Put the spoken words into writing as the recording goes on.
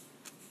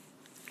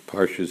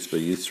Parshas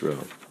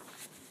Vayisro.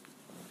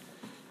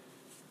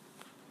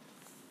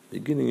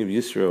 Beginning of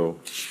Yisro,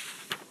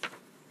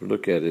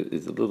 look at it,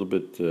 is a little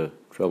bit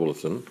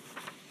troublesome.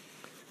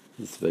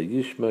 It's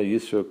Vayishma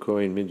Yisro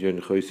Kohen Midyan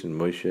Chosin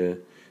Moshe.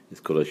 It's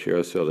called Asher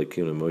Asel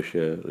Akim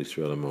Moshe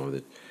Yisrael Amo.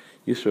 That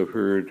Yisro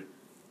heard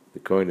the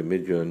Kohen of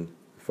Midyan,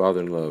 the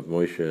father-in-law of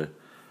Moshe,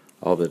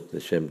 all that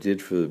Hashem did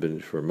for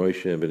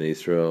Moshe and Bnei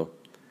Israel.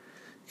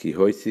 Ki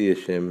hoitzi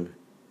Hashem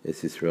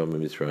es Yisrael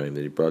Mitzrayim,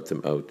 that He brought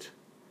them out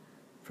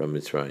from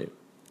Mitzrayim.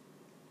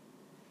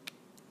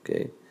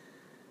 Okay.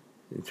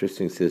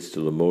 Interesting, says to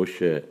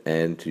Moshe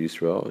and to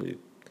Yisrael.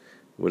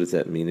 What does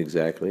that mean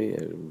exactly?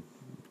 I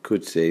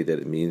could say that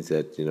it means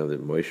that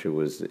that Moshe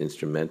was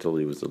instrumental.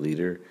 He was the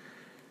leader.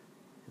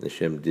 And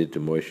Hashem did to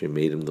Moshe,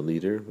 made him the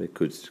leader. It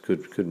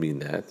could mean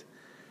that.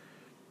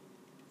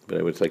 But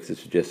I would like to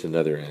suggest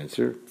another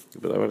answer.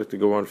 But I wanted to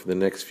go on for the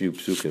next few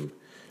psukim.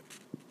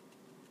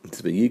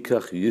 It's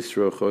Vayikach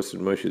Yisro Chosid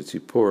Moshe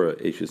Tzipora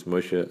Eshes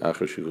Moshe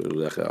Achar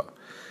Shulachah.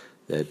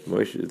 That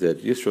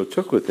Yisro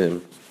took with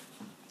him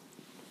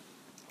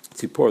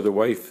Tzipor, the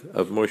wife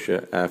of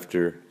Moshe,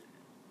 after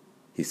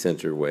he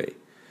sent her away.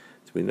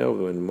 So we know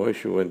when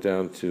Hashem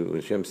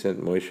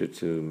sent Moshe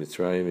to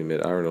Mitzrayim, he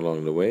met Aaron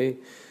along the way.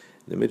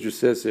 The Midrash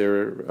says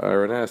there,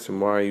 Aaron asked him,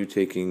 "Why are you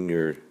taking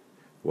your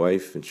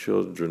wife and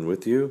children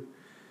with you?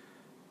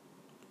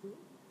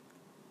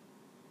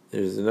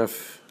 There's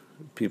enough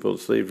people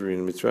of slavery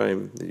in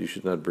Mitzrayim that you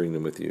should not bring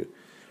them with you."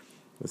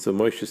 And so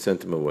Moshe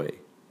sent them away.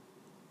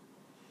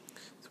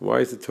 So why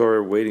is the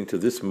Torah waiting to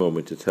this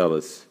moment to tell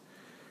us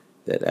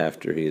that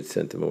after he had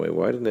sent them away?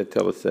 Why didn't it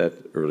tell us that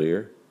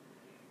earlier?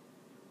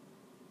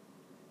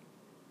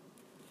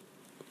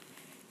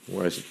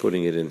 Why is it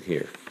putting it in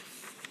here?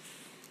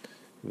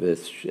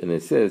 And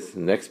it says,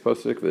 next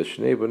pasuk,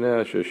 V'shnei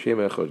bonei asher shem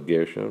echad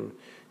Gershon.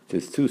 It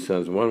has two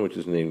sons, one which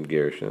is named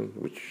Gershon,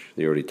 which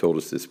they already told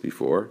us this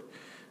before.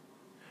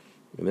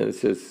 And then it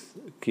says,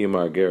 Ki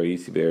amar ger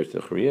yisi be'eretz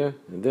Nechriya.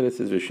 And then it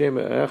says, V'shem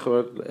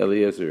echad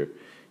Eliezer,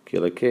 Ki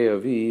lakei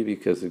avi,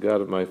 because the God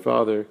of my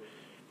father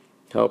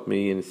help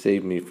me and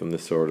save me from the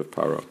sword of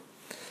Paro.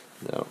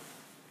 Now,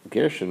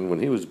 Gershon, when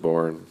he was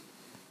born,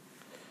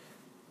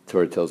 the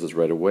Torah tells us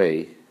right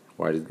away,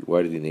 why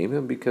did he name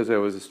him? Because I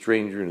was a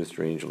stranger in a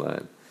strange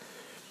land.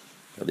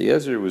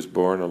 Eliezer was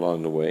born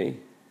along the way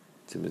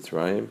to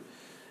Mitzrayim.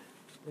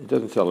 It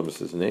doesn't tell us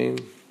his name.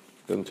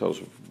 It doesn't tell us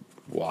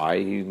why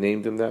he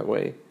named him that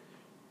way.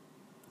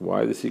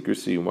 Why the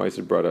secrecy, and why is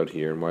it brought out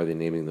here, and why are they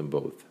naming them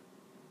both?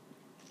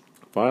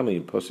 Finally,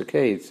 in Pasuk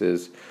Hey, it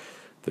says,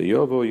 the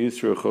Yovo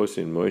Yisro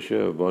Chosin Moshe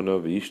Avono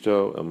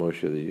V'Ishto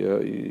Moshe. The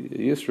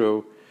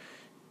Yisro,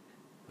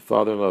 the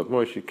father-in-law of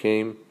Moshe,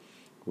 came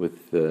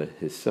with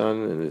his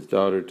son and his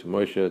daughter to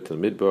Moshe to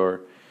Midbar,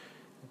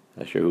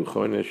 Asher Hu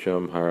Choneh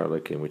Sham Har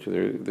Alakim, which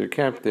they're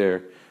camped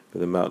there for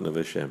the mountain of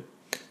Hashem.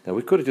 Now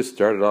we could have just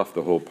started off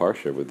the whole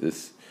parsha with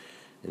this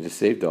and just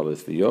saved all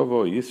this.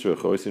 V'Yovo Yisro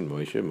Chosin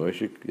Moshe,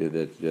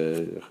 that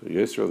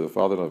Yisro, the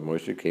father-in-law of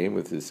Moshe, came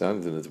with his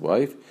sons and his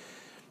wife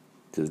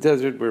to the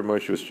desert where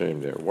Moshe was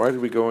trained there. Why did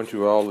we go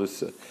into all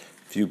this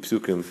few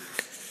psukim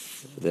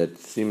that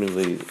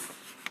seemingly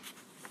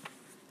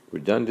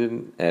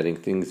redundant, adding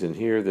things in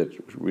here that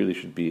really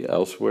should be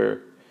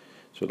elsewhere?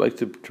 So I'd like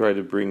to try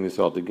to bring this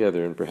all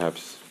together and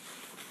perhaps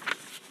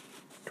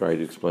try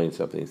to explain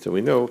something. So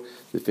we know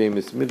the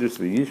famous Midrash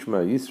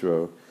V'Yishma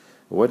Yisro.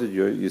 What did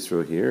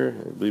Yisro hear?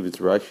 I believe it's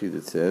Rashi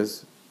that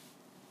says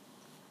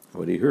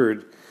what he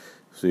heard.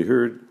 So he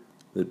heard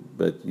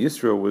but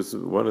Yisro was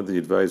one of the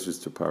advisors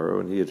to Paro,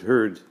 and he had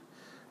heard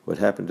what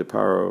happened to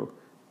Paro,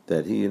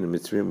 that he and the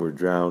Mitzrayim were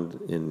drowned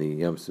in the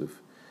Yam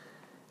Suf.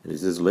 And it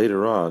says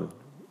later on,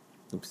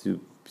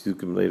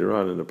 later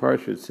on in the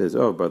parsha, it says,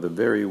 by the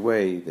very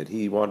way that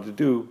he wanted to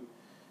do,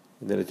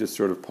 and then it just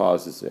sort of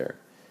pauses there.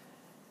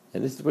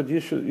 And this is what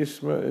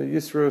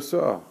Yisro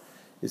saw.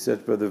 He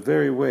said, by the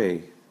very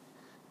way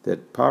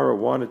that Paro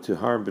wanted to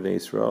harm Bnei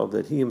Israel,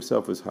 that he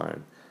himself was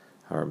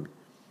harmed.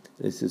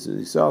 He says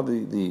he saw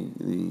the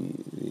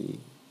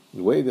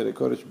way that a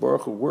Kodesh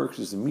Baruch Hu works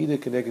is the Mida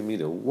Keneged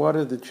Mida. What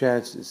are the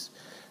chances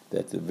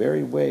that the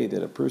very way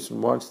that a person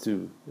wants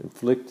to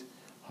inflict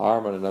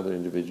harm on another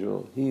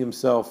individual, he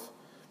himself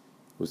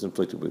was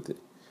inflicted with it?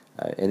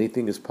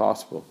 Anything is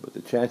possible, but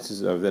the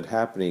chances of that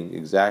happening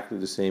exactly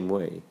the same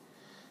way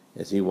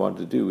as he wanted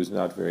to do is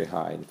not very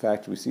high. In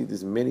fact, we see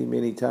this many,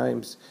 many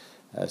times.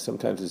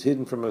 Sometimes it's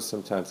hidden from us,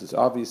 sometimes it's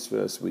obvious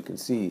for us. We can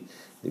see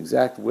the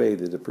exact way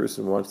that a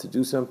person wants to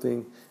do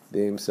something,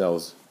 they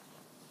themselves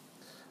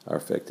are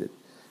affected.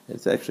 And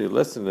it's actually a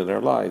lesson in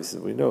our lives.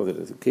 We know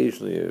that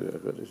occasionally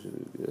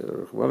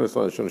one of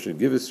us should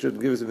give us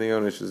an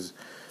onus.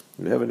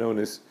 We have an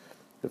onus.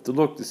 You have to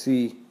look to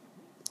see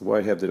why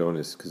I have that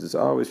onus, because it's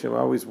Hashem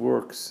always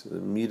works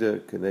Mida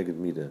Keneged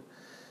Mida.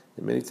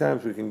 And many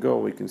times we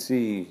can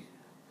see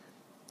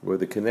where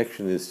the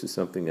connection is to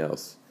something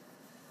else.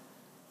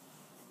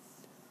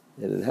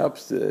 And it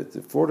helps to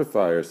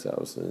fortify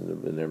ourselves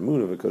in their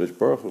moon of a Kodesh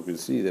Baruch Hu. We can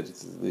see that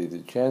the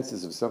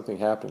chances of something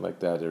happening like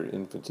that are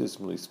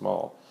infinitesimally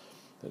small.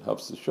 that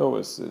helps to show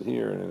us that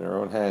here and in our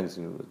own hands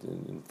and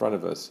in front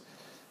of us,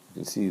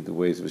 you can see the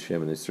ways of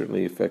Hashem, and it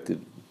certainly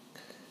affected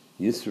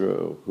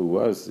Yisro, who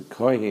was the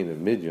Kohen of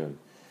Midian,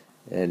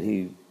 and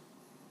he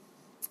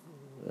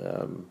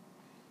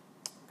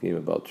became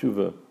a Baal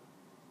Tshuva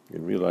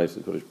and realized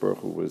that Kodesh Baruch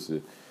Hu was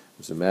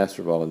a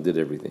master of all and did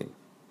everything.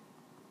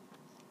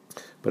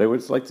 But I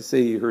would like to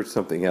say he heard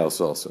something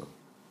else also,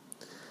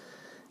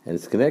 and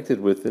it's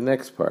connected with the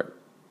next part.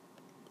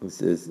 It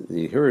says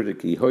he heard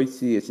Ki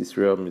Hoitzi es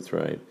Yisrael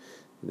Mitzrayim,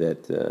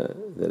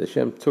 that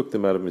Hashem took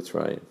them out of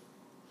Mitzrayim.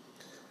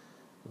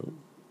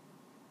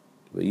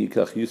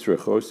 V'yikach Yisro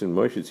chosin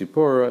Moshe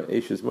Tzipora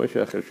eshes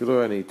Moshe acher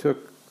shelo, and he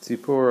took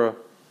Tzipora,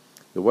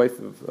 the wife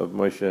of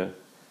Moshe,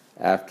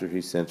 after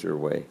he sent her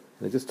away.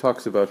 And it just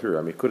talks about her.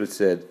 I mean, it could have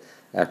said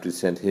after he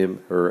sent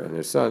him, her, and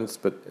her sons,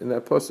 but in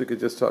that pasuk it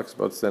just talks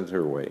about sent her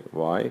away.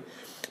 Why?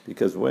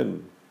 Because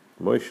when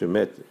Moshe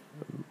met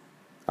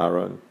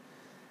Aaron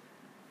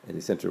and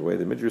he sent her away,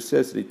 the Midrash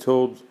says that he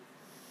told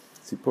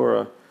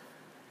Tzipora,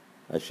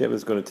 Hashem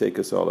is going to take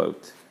us all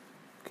out.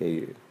 Okay,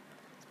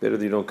 it's better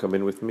that you don't come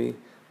in with me,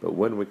 but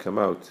when we come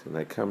out and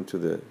I come to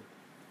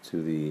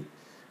the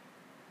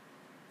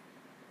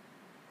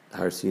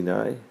Har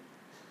Sinai,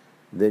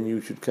 then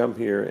you should come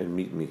here and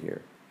meet me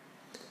here.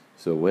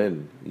 So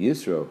when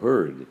Yisro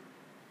heard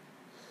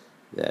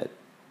that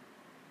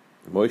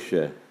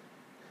Moshe,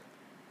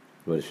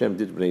 what Hashem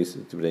did to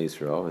Bnei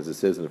Israel, as it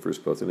says in the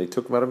first post, and they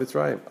took him out of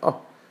Mitzrayim.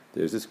 Oh,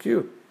 there's this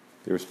cue.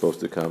 They were supposed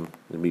to come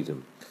and meet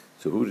him.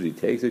 So who did he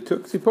take? They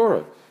took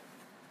Tzipora.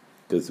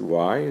 Because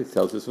why? It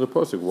tells us in the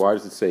posuk. Why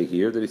does it say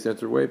here that he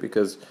sent her away?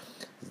 Because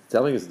it's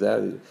telling us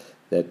that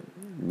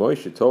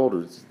Moshe told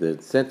her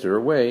that sent her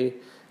away.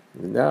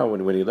 And now,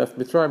 when he left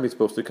Mitzrayim, he's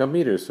supposed to come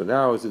meet her. So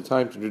now is the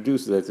time to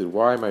introduce it. I said,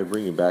 why am I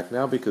bringing back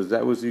now? Because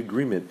that was the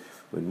agreement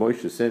when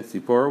Moshe sent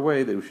Tzipora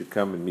away that we should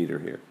come and meet her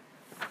here.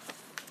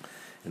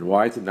 And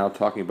why is it now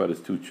talking about his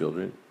two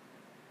children?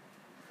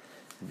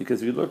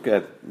 Because if you look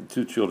at the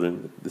two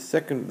children,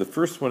 the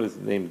first one is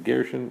named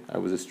Gershon. I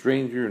was a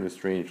stranger in a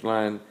strange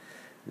land.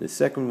 And the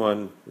second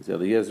one is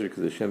Eliezer,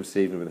 because Hashem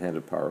saved him in the hand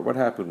of Paro. What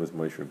happened with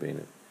Moshe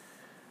Rabbeinu?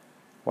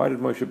 Why did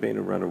Moshe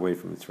Rabbeinu run away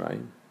from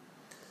Mitzrayim?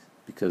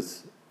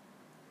 Because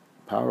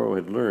Paro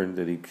had learned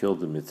that he killed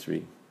the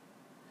Mitzri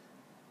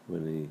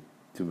when the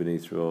two Bnei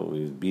Israel, he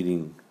was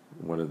beating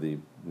one of the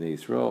Bnei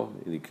Israel,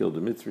 and he killed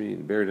the Mitzri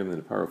and buried him,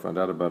 and Paro found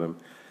out about him.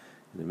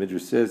 And the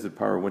Midrash says that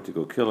Paro went to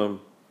go kill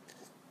him,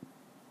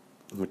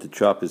 went to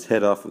chop his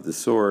head off with the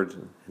sword,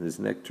 and his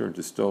neck turned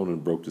to stone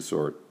and broke the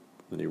sword,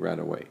 and he ran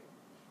away.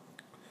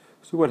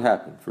 So what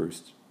happened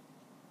first?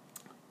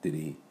 Did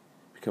he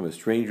become a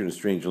stranger in a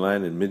strange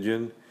land in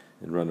Midian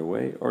and run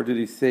away? Or did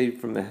he save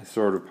from the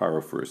sword of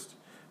Paro first?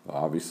 Well,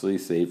 obviously,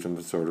 saved from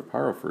the sword of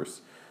Paro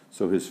first.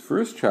 So his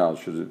first child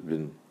should have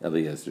been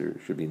Eliezer,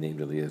 should be named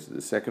Eliezer.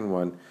 The second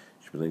one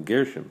should be named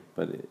Gershom.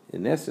 But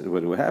in essence,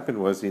 what happened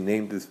was he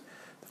named the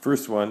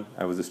first one,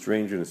 I was a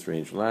stranger in a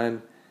strange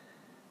land,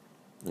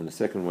 and the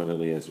second one,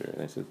 Eliezer.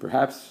 And I said,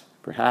 perhaps,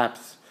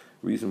 the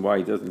reason why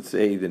he doesn't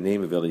say the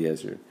name of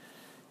Eliezer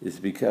is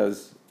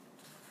because,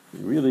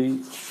 really,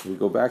 if we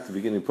go back to the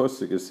beginning of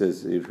Posuk, it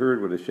says, he had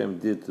heard what Hashem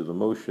did to the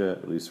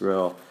Moshe,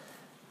 Israel,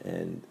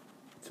 and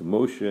to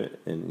Moshe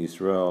and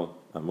Israel,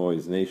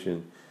 Amoy's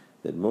nation,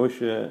 that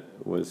Moshe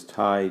was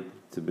tied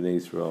to Bnei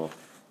Israel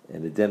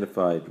and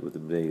identified with the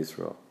Bnei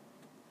Israel.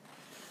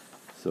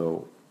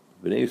 So,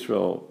 Bnei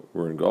Israel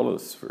were in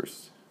Golus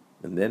first,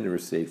 and then they were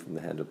saved from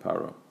the hand of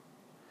Paro.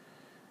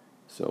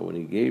 So when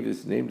he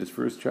named his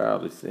first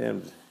child,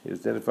 he was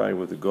identifying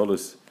with the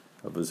Golus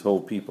of his whole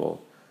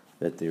people,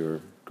 that they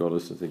were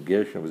Golus, and the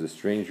Gershon was a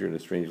stranger in a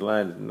strange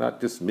land, not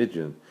just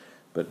Midian,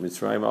 but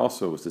Mitzrayim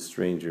also was a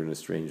stranger in a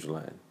strange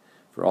land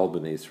for all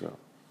Bnei Israel.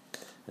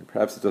 And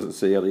perhaps it doesn't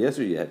say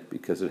Eliezer yet,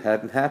 because it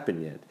hadn't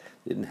happened yet.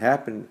 It didn't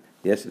happen,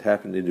 yes, it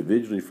happened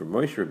individually for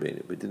Moshe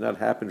Rabbeinu, but it did not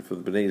happen for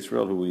the Bnei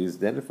Israel who he is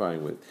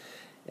identifying with.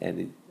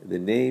 And the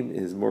name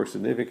is more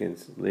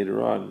significant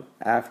later on,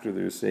 after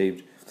they're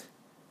saved,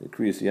 the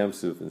Kriyas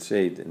Yamsuf and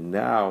saved, and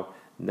now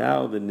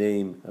the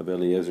name of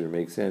Eliezer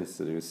makes sense,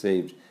 that he was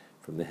saved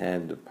from the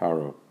hand of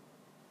Paro.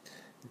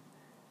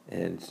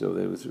 And so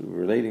that was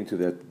relating to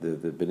that,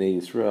 the Bnei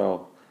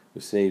Israel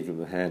was saved from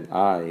the hand,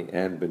 I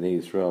and Bnei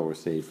Israel were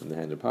saved from the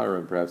hand of Paro,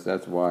 and perhaps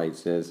that's why it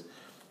says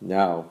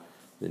now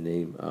the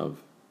name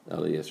of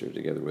Eliezer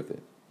together with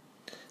it.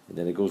 And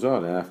then it goes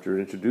on, after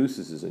it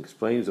introduces this and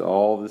explains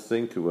all this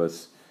thing to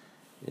us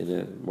in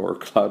a more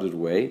clouded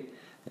way,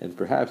 and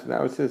perhaps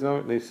now it says,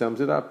 and it sums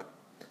it up.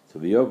 So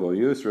V'yovo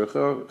Yisro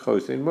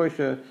Chosein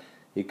Moshe,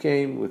 he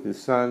came with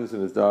his sons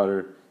and his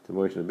daughter to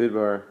Moshe and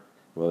Bidbar,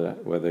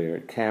 where they were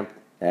camped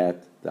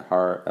at the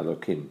Har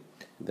Elokim.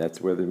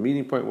 That's where the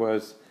meeting point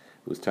was.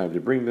 It was time to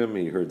bring them.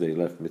 He heard they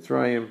left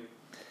Mitzrayim,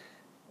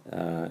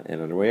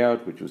 and on their way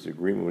out, which was the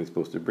agreement when he's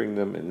supposed to bring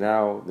them. And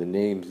now the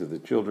names of the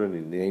children,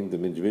 he named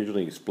them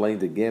individually,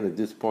 explained again at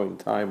this point in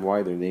time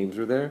why their names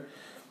are there,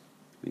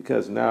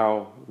 because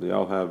now they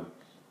all have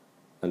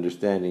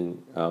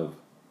understanding of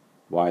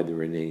why they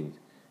were named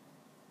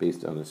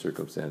based on the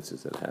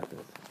circumstances that happened.